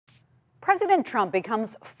President Trump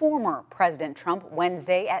becomes former President Trump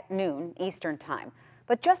Wednesday at noon Eastern Time.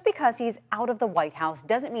 But just because he's out of the White House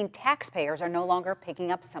doesn't mean taxpayers are no longer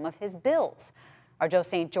picking up some of his bills. Our Joe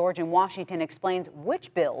St. George in Washington explains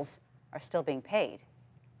which bills are still being paid.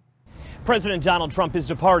 President Donald Trump is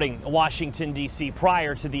departing Washington, D.C.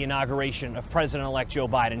 prior to the inauguration of President-elect Joe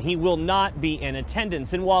Biden. He will not be in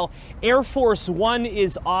attendance. And while Air Force One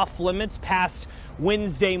is off limits past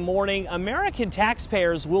Wednesday morning, American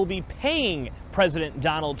taxpayers will be paying President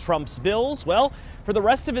Donald Trump's bills, well, for the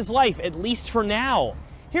rest of his life, at least for now.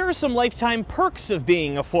 Here are some lifetime perks of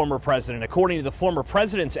being a former president. According to the Former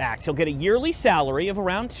Presidents Act, he'll get a yearly salary of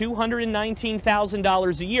around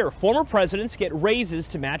 $219,000 a year. Former presidents get raises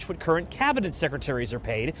to match what current cabinet secretaries are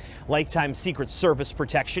paid. Lifetime Secret Service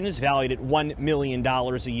protection is valued at $1 million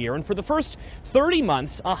a year. And for the first 30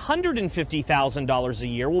 months, $150,000 a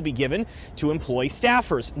year will be given to employee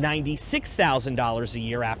staffers, $96,000 a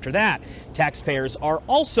year after that. Taxpayers are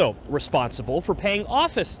also responsible for paying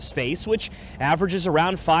office space, which averages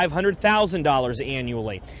around $500,000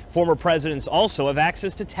 annually. Former presidents also have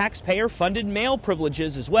access to taxpayer-funded mail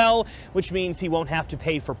privileges as well, which means he won't have to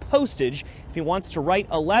pay for postage if he wants to write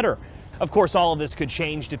a letter. Of course, all of this could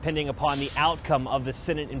change depending upon the outcome of the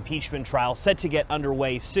Senate impeachment trial set to get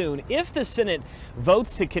underway soon. If the Senate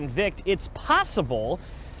votes to convict, it's possible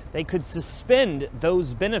they could suspend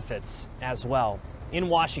those benefits as well. In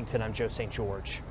Washington, I'm Joe St. George.